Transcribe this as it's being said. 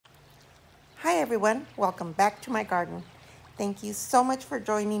everyone, welcome back to my garden. Thank you so much for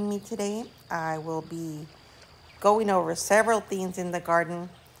joining me today. I will be going over several things in the garden.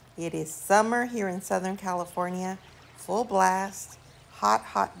 It is summer here in Southern California, full blast,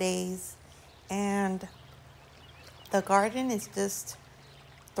 hot days, and the garden is just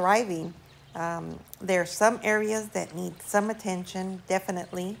thriving. There are some areas that need some attention,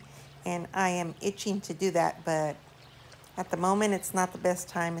 definitely, and I am itching to do that, but at the moment, it's not the best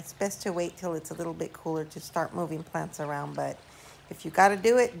time. It's best to wait till it's a little bit cooler to start moving plants around. But if you got to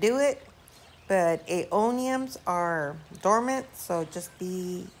do it, do it. But aeoniums are dormant, so just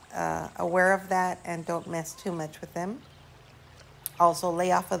be aware of that and don't mess too much with them. Also,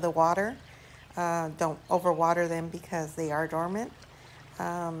 lay off of the water. Don't overwater them because they are dormant.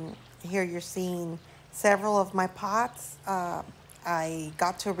 Here you're seeing several of my pots. I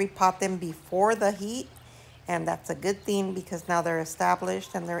got to repot them before the heat. And that's a good thing because now they're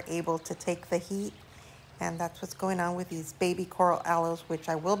established and they're able to take the heat. And that's what's going on with these baby coral aloes, which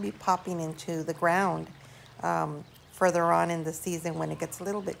I will be popping into the ground further on in the season when it gets a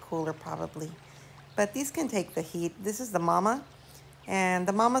little bit cooler probably. But these can take the heat. This is the mama. And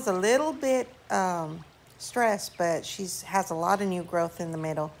the mama's a little bit stressed, but she has a lot of new growth in the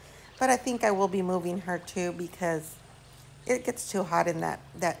middle. But I think I will be moving her too because it gets too hot in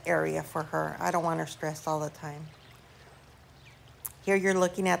that area for her. I don't want her stressed all the time. Here you're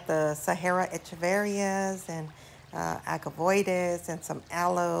looking at the Sahara echeverias and agavoides and some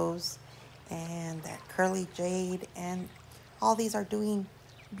aloes and that curly jade, and all these are doing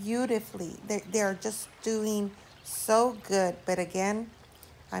beautifully. They're just doing so good. But again,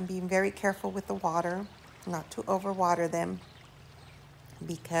 I'm being very careful with the water, not to overwater them,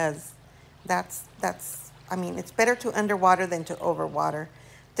 because I mean, it's better to underwater than to overwater.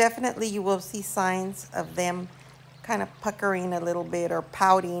 Definitely you will see signs of them kind of puckering a little bit or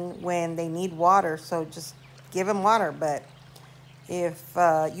pouting when they need water. So just give them water. But if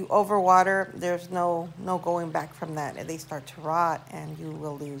you overwater, there's no going back from that. They start to rot and you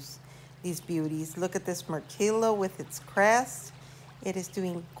will lose these beauties. Look at this myrtillo with its crest. It is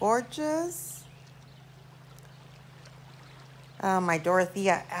doing gorgeous. My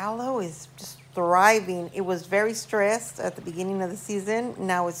Dorothea aloe is just thriving. It was very stressed at the beginning of the season.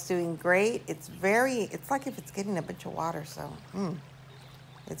 Now it's doing great. It's like if it's getting a bunch of water, so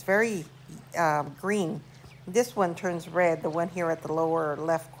it's very green. This one turns red, the one here at the lower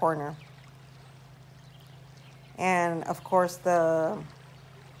left corner. And of course the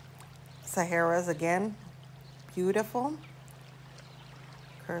Saharas again, beautiful.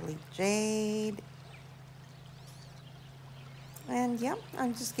 Curly jade. And yeah,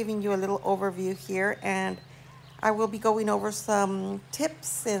 I'm just giving you a little overview here, and I will be going over some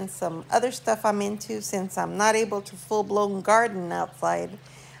tips and some other stuff I'm into. Since I'm not able to full-blown garden outside,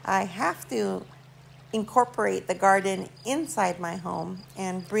 I have to incorporate the garden inside my home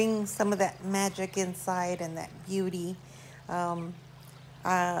and bring some of that magic inside and that beauty.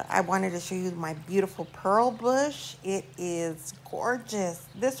 I wanted to show you my beautiful pearl bush. It is gorgeous.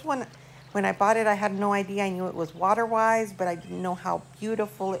 This one, when I bought it, I had no idea. I knew it was water-wise, but I didn't know how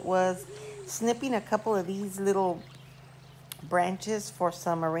beautiful it was. Snipping a couple of these little branches for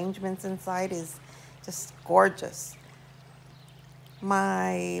some arrangements inside is just gorgeous.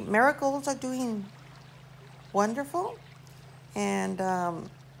 My marigolds are doing wonderful. And are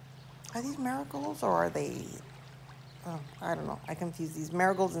these marigolds or are they... Oh, I don't know. I confuse these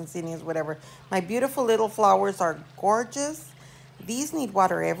marigolds and zinnias, whatever. My beautiful little flowers are gorgeous. These need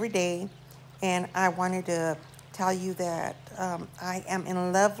water every day. And I wanted to tell you that I am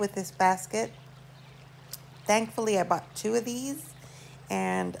in love with this basket. Thankfully, I bought 2 of these.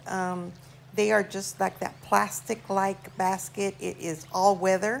 And they are just like that plastic-like basket. It is all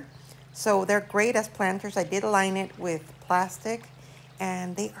weather. So they're great as planters. I did line it with plastic.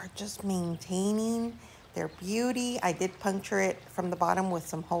 And they are just maintaining their beauty. I did puncture it from the bottom with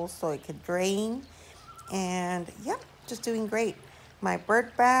some holes so it could drain. And yeah, just doing great. My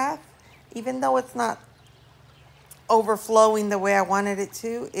bird bath, even though it's not overflowing the way I wanted it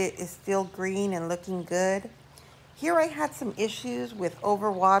to, it is still green and looking good. Here I had some issues with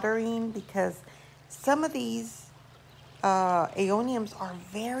overwatering because some of these aeoniums are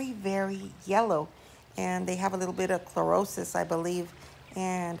very, very yellow. And they have a little bit of chlorosis, I believe.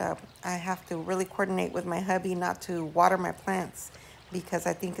 And I have to really coordinate with my hubby not to water my plants because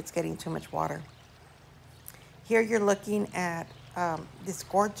I think it's getting too much water. Here you're looking at this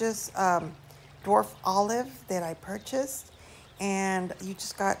gorgeous dwarf olive that I purchased. And you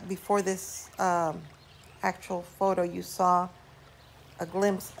just got, before this actual photo, you saw a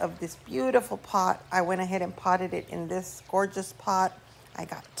glimpse of this beautiful pot. I went ahead and potted it in this gorgeous pot. I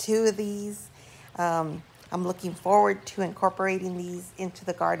got 2 of these. I'm looking forward to incorporating these into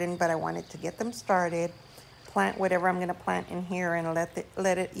the garden, but I wanted to get them started, plant whatever I'm going to plant in here, and let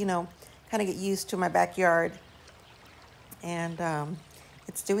it, kind of get used to my backyard. And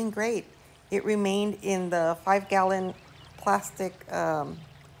it's doing great. It remained in the 5-gallon plastic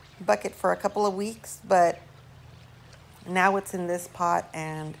bucket for a couple of weeks, but now it's in this pot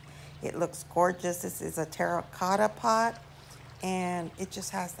and it looks gorgeous. This is a terracotta pot, and it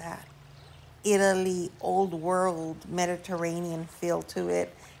just has that Italy, old world, Mediterranean feel to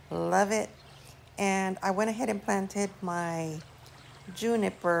it. Love it. And I went ahead and planted my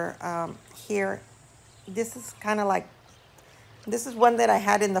juniper here. This is kind of like, this is one that I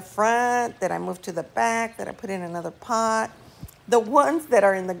had in the front, that I moved to the back, that I put in another pot. The ones that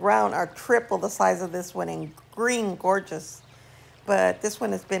are in the ground are triple the size of this one in green, gorgeous. But this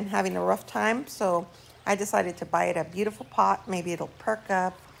one has been having a rough time, so I decided to buy it a beautiful pot. Maybe it'll perk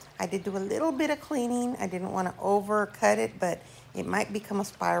up. I did do a little bit of cleaning. I didn't want to overcut it, but it might become a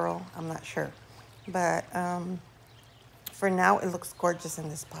spiral. I'm not sure. But for now, it looks gorgeous in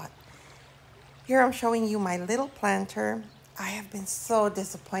this pot. Here I'm showing you my little planter. I have been so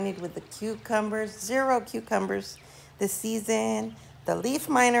disappointed with the cucumbers. 0 cucumbers this season. The leaf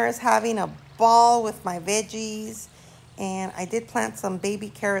miner is having a ball with my veggies. And I did plant some baby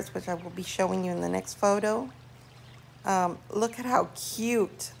carrots, which I will be showing you in the next photo. Look at how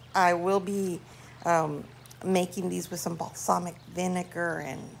cute. I will be making these with some balsamic vinegar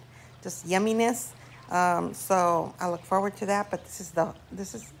and just yumminess. So I look forward to that. But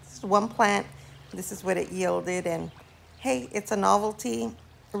this is one plant. This is what it yielded, and hey, it's a novelty.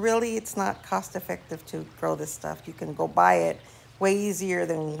 Really, it's not cost effective to grow this stuff. You can go buy it way easier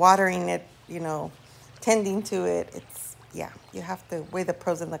than watering it, tending to it. It's, yeah, you have to weigh the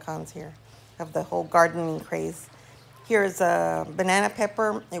pros and the cons here of the whole gardening craze. Here's a banana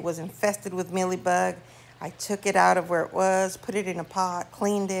pepper. It was infested with mealybug. I took it out of where it was, put it in a pot,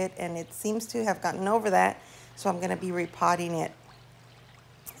 cleaned it, and it seems to have gotten over that. So I'm going to be repotting it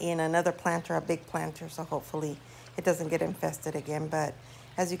in another planter, a big planter, so hopefully it doesn't get infested again. But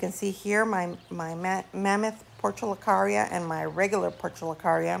as you can see here, my mammoth portulacaria and my regular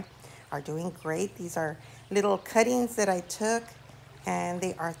portulacaria are doing great. These are little cuttings that I took, and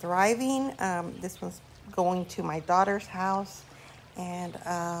they are thriving. This one's going to my daughter's house, and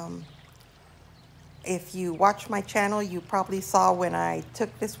if you watch my channel, you probably saw when I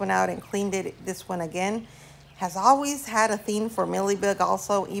took this one out and cleaned it. This one again has always had a theme for mealybug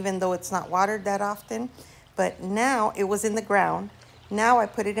also, even though it's not watered that often. But now it was in the ground. Now I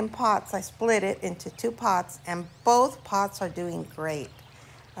put it in pots. I split it into 2 pots, and both pots are doing great.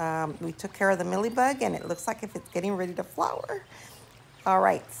 We took care of the mealybug, and it looks like if it's getting ready to flower. All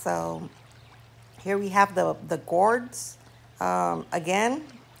right, so here we have the gourds, again,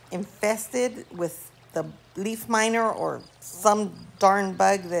 infested with the leaf miner or some darn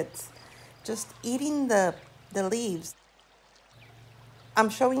bug that's just eating the leaves. I'm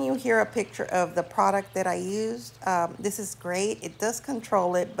showing you here a picture of the product that I used. This is great. It does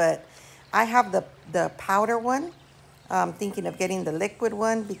control it, but I have the powder one. I'm thinking of getting the liquid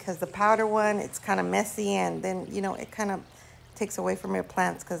one because the powder one, it's kind of messy, and then, it kind of takes away from your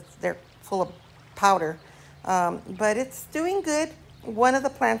plants because they're full of powder. But it's doing good. One of the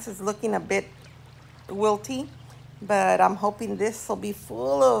plants is looking a bit wilty, but I'm hoping this will be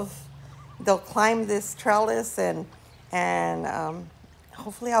full of, they'll climb this trellis, and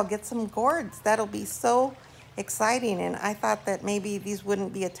hopefully I'll get some gourds. That'll be so exciting. And I thought that maybe these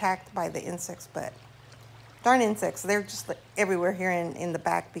wouldn't be attacked by the insects, but darn insects, they're just everywhere here in the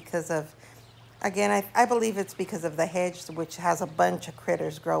back because of, again, I believe it's because of the hedge, which has a bunch of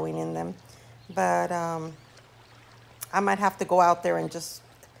critters growing in them. But I might have to go out there and just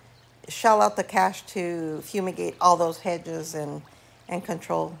shell out the cash to fumigate all those hedges and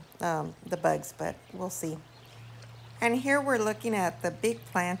control the bugs, but we'll see. And here we're looking at the big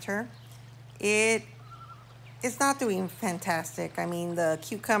planter. It is not doing fantastic. I mean, the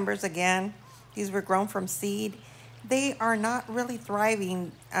cucumbers, again, these were grown from seed. They are not really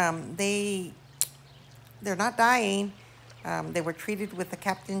thriving. They're not dying. They were treated with the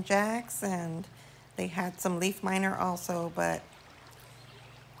Captain Jacks, and they had some leaf miner also, but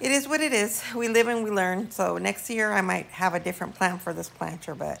it is what it is. We live and we learn. So next year I might have a different plan for this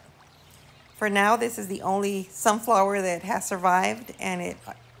planter, but for now, this is the only sunflower that has survived, and it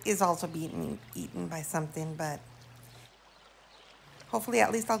is also being eaten by something, but hopefully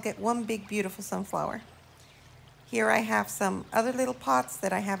at least I'll get one big, beautiful sunflower. Here I have some other little pots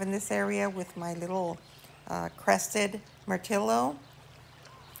that I have in this area with my little crested myrtillo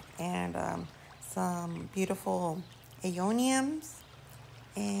and some beautiful aeoniums.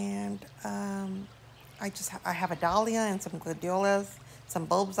 And I have a dahlia and some gladiolas, some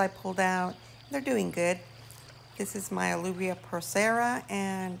bulbs I pulled out. They're doing good. This is my Alluvia procera,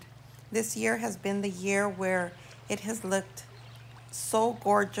 and this year has been the year where it has looked so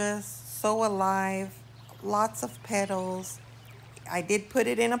gorgeous, so alive, lots of petals. I did put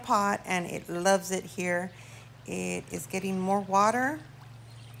it in a pot and it loves it here. It is getting more water,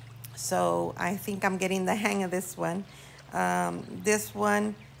 so I think I'm getting the hang of this one. This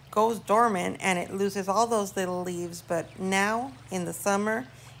one goes dormant and it loses all those little leaves, but now in the summer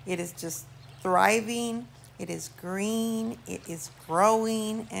it is just thriving. It is green, it is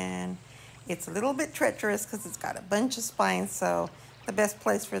growing, and it's a little bit treacherous because it's got a bunch of spines, so the best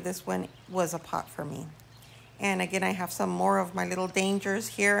place for this one was a pot for me. And again, I have some more of my little dangers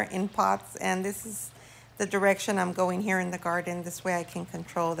here in pots, and this is the direction I'm going here in the garden. This way I can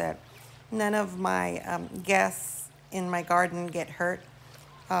control that none of my guests in my garden get hurt.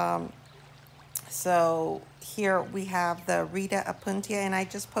 So here we have the Rita Apuntia, and I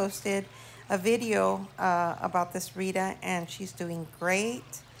just posted a video about this Rita, and she's doing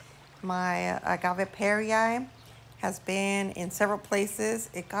great. My agave perii has been in several places.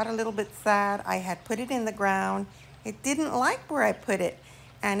 It got a little bit sad. I had put it in the ground. It didn't like where I put it,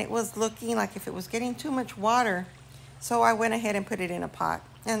 and it was looking like if it was getting too much water. So I went ahead and put it in a pot.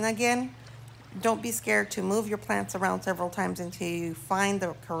 And again, don't be scared to move your plants around several times until you find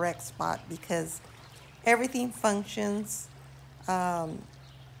the correct spot, because everything functions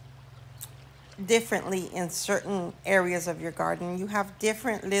differently in certain areas of your garden. You have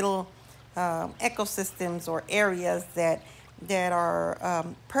different little ecosystems or areas that are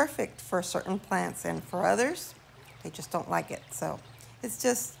perfect for certain plants, and for others they just don't like it. So it's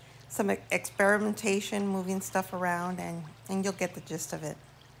just some experimentation, moving stuff around, and you'll get the gist of it.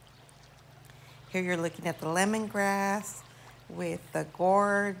 Here you're looking at the lemongrass with the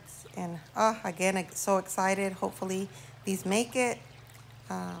gourds, and again, I'm so excited. Hopefully these make it.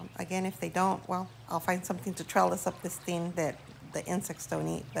 Again, if they don't, well, I'll find something to trellis up this thing that the insects don't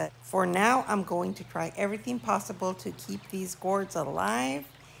eat. But for now, I'm going to try everything possible to keep these gourds alive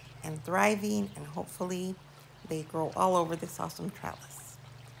and thriving, and hopefully they grow all over this awesome trellis.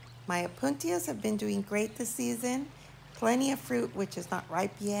 My Apuntias have been doing great this season. Plenty of fruit, which is not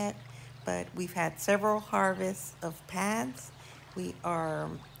ripe yet, but we've had several harvests of pads. We are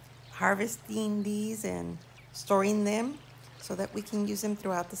harvesting these and storing them so that we can use them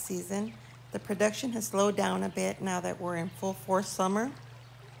throughout the season. The production has slowed down a bit now that we're in full force summer,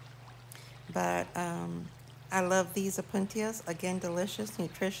 but I love these Apuntias. Again, delicious,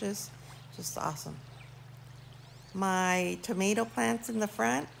 nutritious, just awesome. My tomato plants in the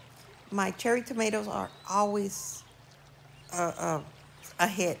front, my cherry tomatoes are always a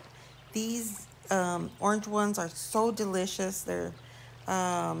hit. These orange ones are so delicious. There's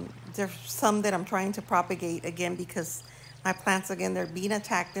some that I'm trying to propagate again, because my plants, again, they're being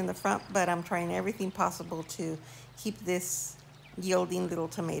attacked in the front, but I'm trying everything possible to keep this yielding little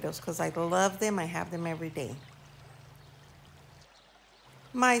tomatoes because I love them. I have them every day.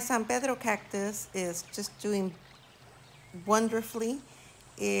 My San Pedro cactus is just doing wonderfully.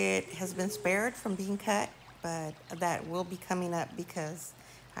 It has been spared from being cut, but that will be coming up because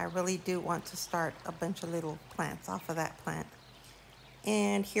I really do want to start a bunch of little plants off of that plant.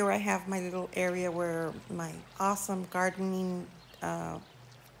 And here I have my little area where my awesome gardening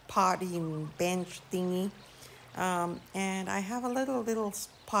potting bench thingy. And I have a little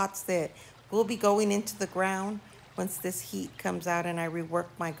pots that will be going into the ground once this heat comes out and I rework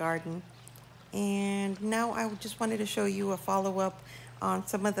my garden. And now I just wanted to show you a follow-up on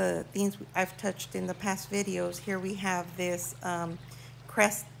some of the things I've touched in the past videos. Here we have this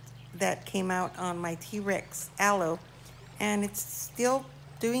crest that came out on my T-Rex aloe, and it's still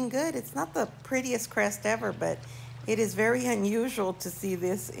doing good. It's not the prettiest crest ever, but it is very unusual to see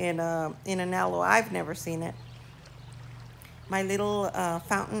this in an aloe. I've never seen it. My little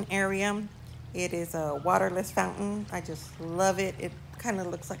fountain area, it is a waterless fountain. I just love it. It kind of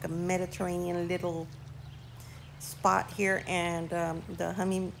looks like a Mediterranean little spot here, and the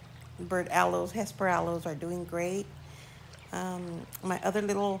hummingbird aloes, Hesper aloes, are doing great. My other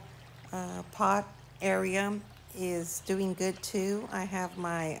little pot area is doing good too. I have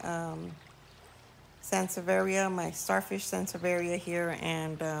my Sansevieria, my starfish Sansevieria here,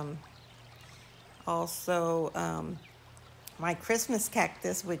 and also my Christmas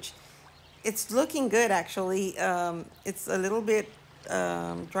cactus, which it's looking good actually. It's a little bit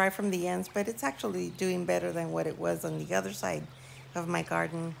dry from the ends, but it's actually doing better than what it was on the other side of my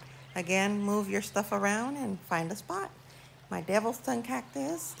garden. Again, move your stuff around and find a spot. My devil's tongue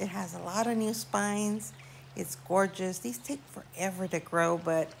cactus, it has a lot of new spines. It's gorgeous. These take forever to grow,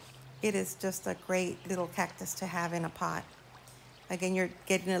 but It is just a great little cactus to have in a pot. Again, you're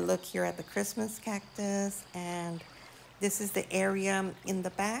getting a look here at the Christmas cactus, and this is the area in the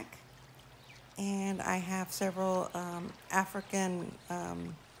back. And I have several African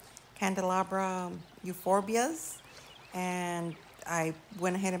candelabra euphorbias, and I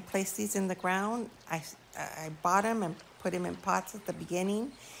went ahead and placed these in the ground. I bought them and put them in pots at the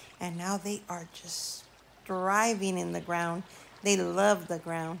beginning, and now they are just thriving in the ground. They love the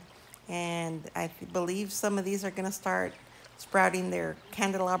ground, and I believe some of these are going to start sprouting their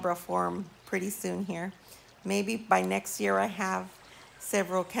candelabra form pretty soon here. Maybe by next year I have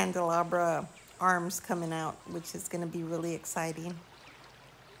several candelabra arms coming out, which is going to be really exciting.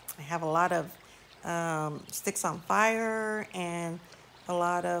 I have a lot of sticks on fire and a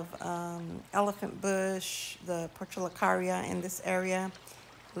lot of elephant bush, the portulacaria in this area.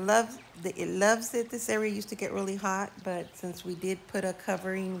 It loves it. This area used to get really hot, but since we did put a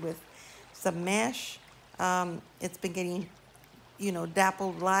covering with some mesh, it's been getting,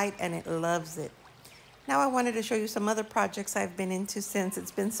 dappled light, and it loves it. Now I wanted to show you some other projects I've been into since it's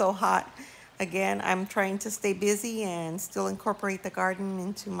been so hot. Again, I'm trying to stay busy and still incorporate the garden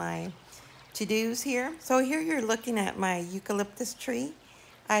into my to-dos here. So here you're looking at my eucalyptus tree.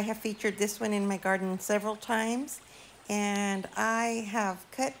 I have featured this one in my garden several times, and I have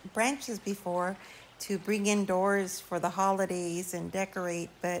cut branches before to bring indoors for the holidays and decorate,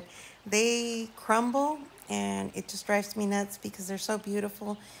 but they crumble and it just drives me nuts because they're so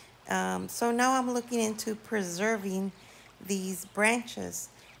beautiful. So now I'm looking into preserving these branches,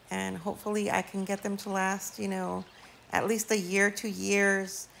 and hopefully I can get them to last, at least a year, 2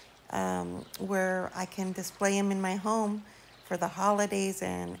 years, where I can display them in my home for the holidays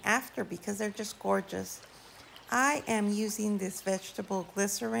and after, because they're just gorgeous. I am using this vegetable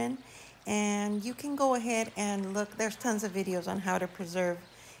glycerin, and you can go ahead and look. There's tons of videos on how to preserve.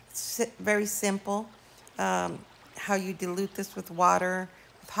 It's very simple. How you dilute this with water,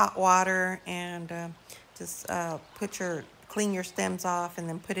 with hot water, and just clean your stems off, and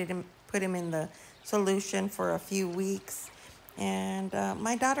then put them in the solution for a few weeks. And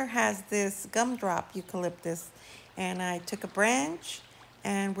my daughter has this gumdrop eucalyptus, and I took a branch,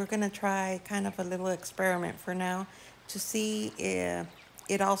 and we're going to try kind of a little experiment for now to see if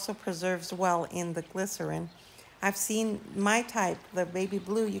it also preserves well in the glycerin. I've seen my type, the baby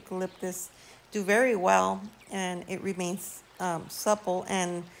blue eucalyptus, do very well, and it remains supple.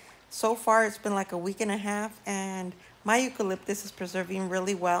 And so far it's been like a week and a half, and my eucalyptus is preserving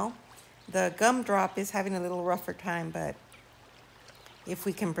really well. The gumdrop is having a little rougher time, but if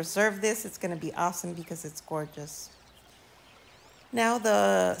we can preserve this, it's going to be awesome because it's gorgeous. Now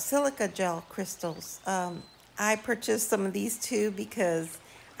the silica gel crystals. I purchased some of these too because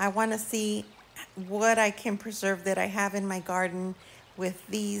I want to see what I can preserve that I have in my garden with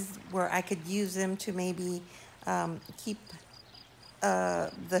these, where I could use them to maybe keep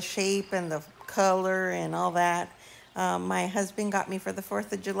the shape and the color and all that. My husband got me for the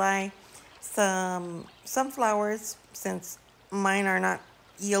 4th of July some sunflowers, since mine are not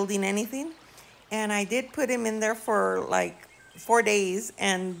yielding anything. And I did put him in there for like 4 days,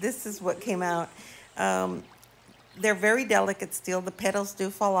 and this is what came out. They're very delicate still. The petals do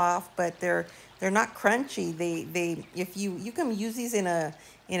fall off, but they're not crunchy. They if you can use these in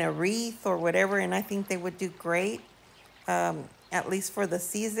a wreath or whatever, and I think they would do great, at least for the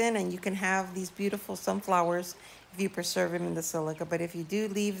season. And you can have these beautiful sunflowers if you preserve them in the silica. But if you do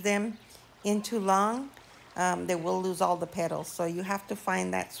leave them in too long, they will lose all the petals. So you have to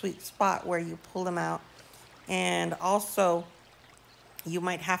find that sweet spot where you pull them out. And also, you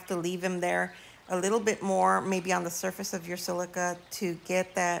might have to leave them there a little bit more, maybe on the surface of your silica, to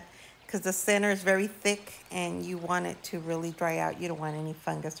get that, because the center is very thick and you want it to really dry out. You don't want any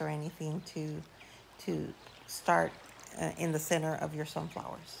fungus or anything to start in the center of your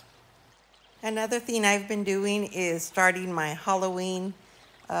sunflowers. Another thing I've been doing is starting my Halloween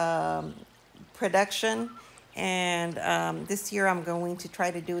production, and this year I'm going to try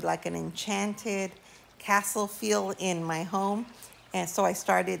to do like an enchanted castle feel in my home. And so I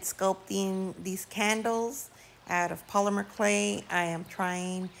started sculpting these candles out of polymer clay. I am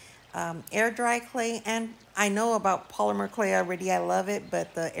trying air dry clay, and I know about polymer clay already. I love it,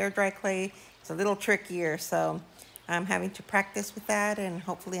 but the air dry clay is a little trickier, so I'm having to practice with that, and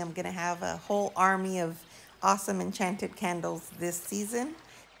hopefully I'm going to have a whole army of awesome enchanted candles this season.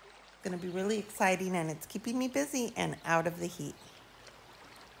 It's going to be really exciting, and it's keeping me busy and out of the heat.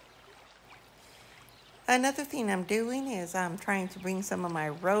 Another thing I'm doing is I'm trying to bring some of my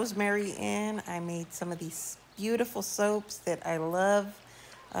rosemary in. I made some of these beautiful soaps that I love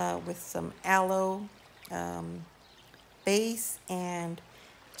with some aloe base, and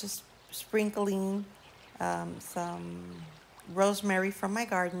just sprinkling some rosemary from my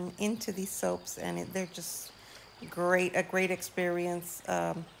garden into these soaps, and they're just great, a great experience.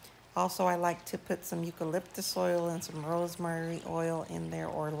 Also, I like to put some eucalyptus oil and some rosemary oil in there,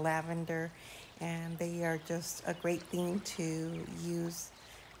 or lavender, and they are just a great thing to use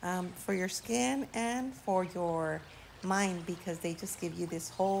for your skin and for your mind, because they just give you this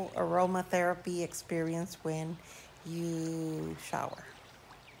whole aromatherapy experience when you shower.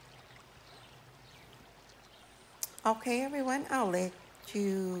 Okay, everyone, I'll let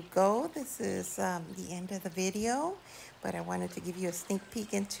you go. This is the end of the video, but I wanted to give you a sneak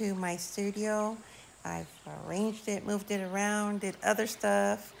peek into my studio. I've arranged it, moved it around, did other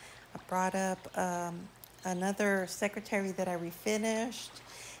stuff. I brought up another secretary that I refinished.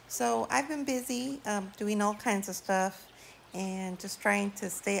 So I've been busy doing all kinds of stuff and just trying to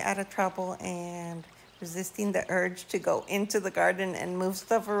stay out of trouble and resisting the urge to go into the garden and move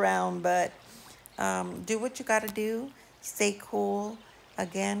stuff around. But do what you got to do. Stay cool.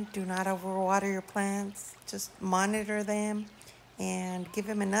 Again, do not overwater your plants. Just monitor them and give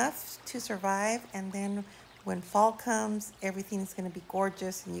them enough to survive. And then when fall comes, everything is going to be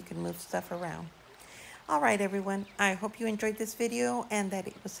gorgeous and you can move stuff around. All right, everyone. I hope you enjoyed this video and that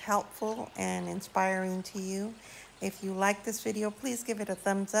it was helpful and inspiring to you. If you like this video, please give it a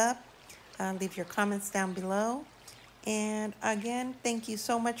thumbs up. Leave your comments down below. And again, thank you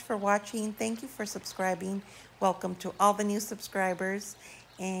so much for watching. Thank you for subscribing. Welcome to all the new subscribers.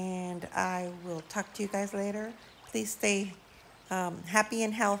 And I will talk to you guys later. Please stay happy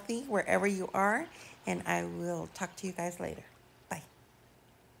and healthy wherever you are. And I will talk to you guys later.